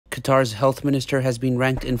Qatar's health minister has been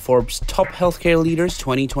ranked in Forbes' top healthcare leaders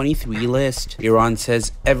 2023 list. Iran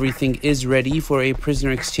says everything is ready for a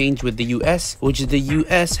prisoner exchange with the US, which the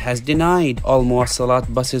US has denied. All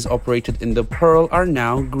Muwasalat buses operated in the Pearl are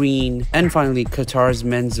now green. And finally, Qatar's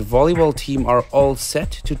men's volleyball team are all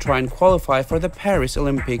set to try and qualify for the Paris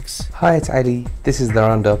Olympics. Hi, it's Ali. This is the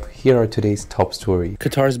roundup. Here are today's top stories.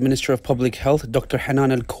 Qatar's Minister of Public Health, Dr.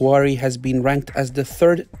 Hanan Al-Kuwari, has been ranked as the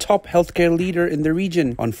third top healthcare leader in the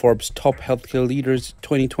region on Forbes' Top Healthcare Leaders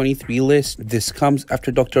 2023 list. This comes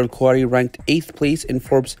after Dr. Al-Kuwari ranked 8th place in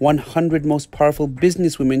Forbes' 100 Most Powerful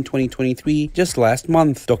Businesswomen 2023 just last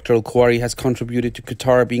month. Dr. Al-Kuwari has contributed to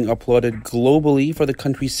Qatar being applauded globally for the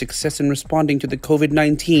country's success in responding to the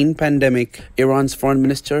COVID-19 pandemic. Iran's Foreign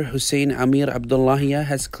Minister Hossein Amir Abdullahian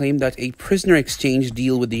has claimed that a prisoner exchange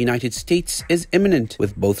deal with the United States is imminent,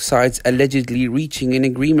 with both sides allegedly reaching an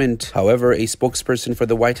agreement. However, a spokesperson for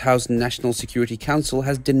the White House National Security Council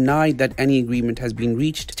has denied that any agreement has been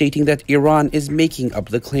reached, stating that Iran is making up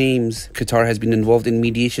the claims. Qatar has been involved in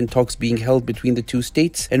mediation talks being held between the two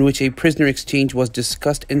states, in which a prisoner exchange was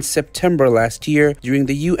discussed in September last year during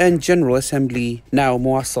the UN General Assembly. Now,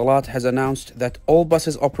 Muwasalat has announced that all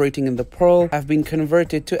buses operating in the Pearl have been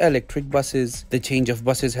converted to electric buses. The change of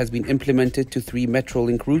buses has been implemented to 3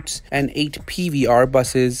 Metrolink routes and 8 PVR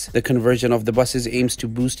buses. The conversion of the buses aims to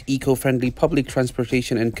boost eco-friendly public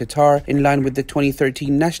transportation in Qatar in line with the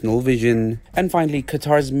 2013 national vision. And finally,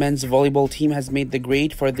 Qatar's men's volleyball team has made the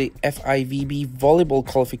grade for the FIVB volleyball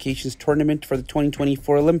qualifications tournament for the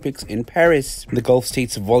 2024 Olympics in Paris. The Gulf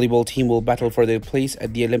states volleyball team will battle for their place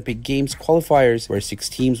at the Olympic Games qualifiers, where 6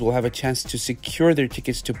 teams will have a chance to secure their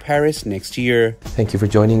tickets to Paris next year. Thank you for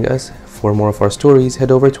joining us. For more of our stories,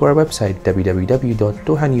 head over to our website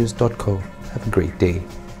www.dohanews.co. Have a great day.